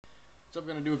So I'm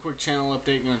going to do a quick channel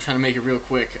update. I'm going to try to make it real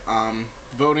quick.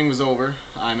 Voting was over.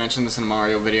 I mentioned this in a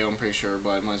Mario video, I'm pretty sure,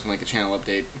 but I might as well make a channel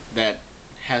update that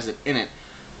has it in it.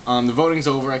 The voting's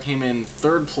over. I came in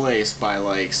third place by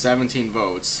like 17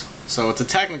 votes. So it's a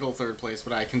technical third place,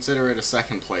 but I consider it a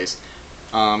second place.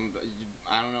 I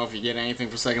don't know if you get anything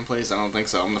for second place. I don't think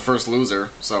so. I'm the first loser,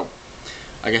 so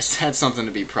I guess that's something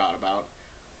to be proud about.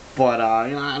 But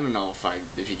you know, I don't know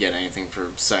if you get anything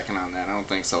for second on that. I don't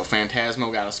think so. Phantasmo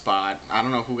got a spot. I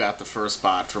don't know who got the first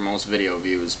spot for most video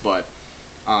views, but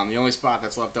the only spot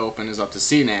that's left open is up to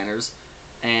SSoHPKC.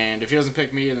 And if he doesn't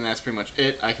pick me, then that's pretty much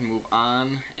it. I can move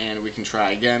on, and we can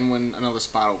try again when another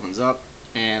spot opens up.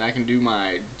 And I can do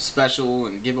my special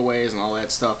and giveaways and all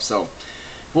that stuff. So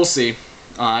we'll see.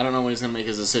 I don't know when he's gonna make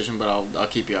his decision, but I'll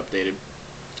keep you updated.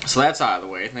 So that's out of the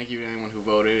way. Thank you to anyone who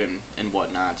voted and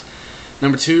whatnot.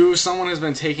 Number 2, someone has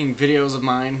been taking videos of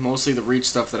mine, mostly the Reach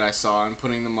stuff that I saw, and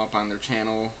putting them up on their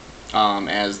channel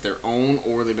as their own,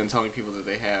 or they've been telling people that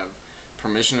they have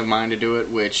permission of mine to do it,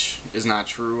 which is not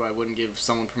true. I wouldn't give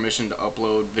someone permission to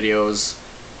upload videos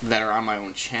that are on my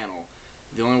own channel.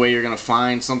 The only way you're going to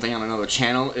find something on another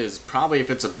channel is probably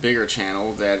if it's a bigger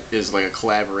channel that is like a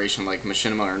collaboration like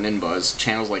Machinima or Ninbuzz.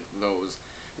 Channels like those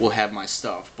will have my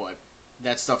stuff, but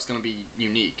that stuff's going to be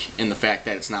unique in the fact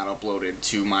that it's not uploaded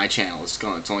to my channel. It's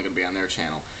only going to be on their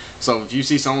channel. So if you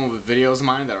see someone with videos of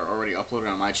mine that are already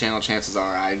uploaded on my channel, chances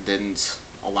are I didn't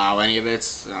allow any of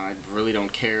it. I really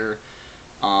don't care.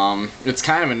 It's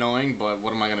kind of annoying, but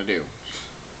what am I going to do?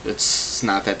 It's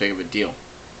not that big of a deal.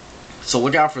 So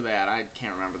look out for that. I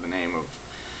can't remember the name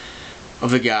of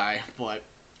the guy, but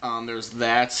there's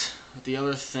that. The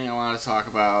other thing I want to talk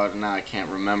about, now I can't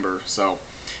remember, so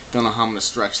don't know how I'm going to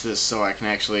stretch this so I can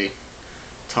actually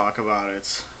talk about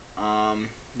it.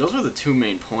 Those were the 2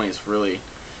 main points, really.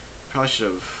 Probably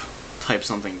should have typed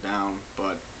something down,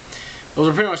 but those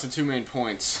are pretty much the 2 main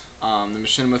points. The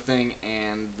Machinima thing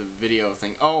and the video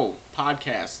thing. Oh,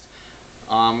 podcast.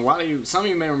 Some of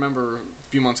you may remember a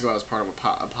few months ago I was part of a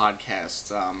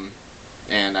podcast,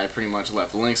 and I pretty much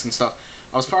left the links and stuff.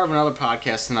 I was part of another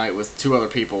podcast tonight with 2 other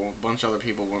people. A bunch of other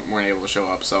people weren't able to show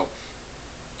up, so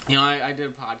you know, I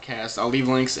did a podcast. I'll leave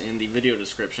links in the video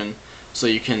description so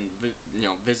you can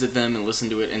visit them and listen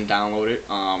to it and download it.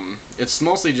 It's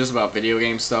mostly just about video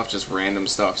game stuff, just random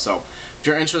stuff. So if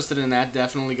you're interested in that,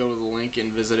 definitely go to the link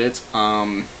and visit it.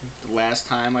 The last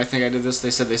time I think I did this, they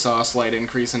said they saw a slight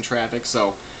increase in traffic.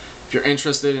 So if you're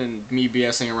interested in me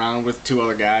BSing around with 2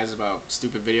 other guys about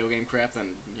stupid video game crap,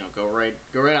 then go right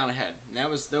on ahead. And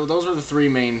those were the 3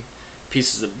 main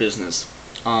pieces of business.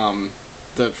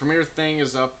 The premiere thing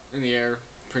is up in the air,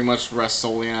 pretty much rests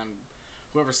solely on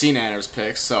whoever SSoHPKC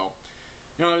picks, so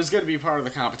it was good to be part of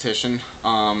the competition.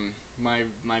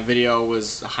 My video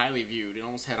was highly viewed. It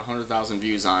almost had 100,000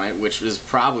 views on it, which is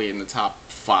probably in the top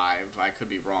 5. I could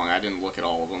be wrong, I didn't look at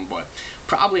all of them, but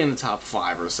probably in the top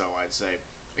 5 or so, I'd say.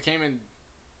 I came in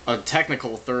a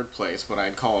technical 3rd place, but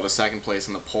I'd call it a 2nd place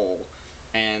in the poll,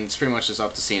 and it's pretty much just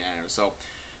up to SSoHPKC. So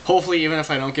hopefully, even if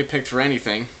I don't get picked for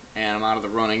anything and I'm out of the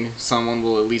running, someone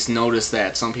will at least notice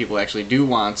that some people actually do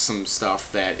want some stuff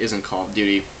that isn't Call of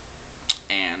Duty,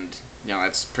 and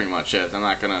that's pretty much it. I'm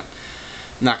not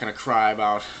gonna cry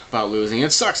about losing.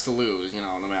 It sucks to lose,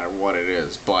 no matter what it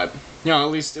is, but at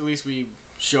least we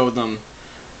showed them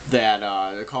that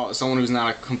someone who's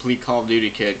not a complete Call of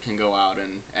Duty kid can go out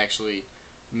and actually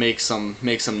make some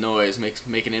noise,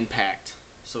 make an impact,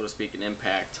 so to speak, an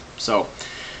impact. So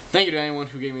thank you to anyone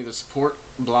who gave me the support,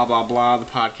 blah blah blah. The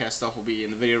podcast stuff will be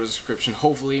in the video description,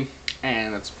 hopefully,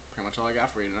 and that's pretty much all I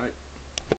got for you tonight.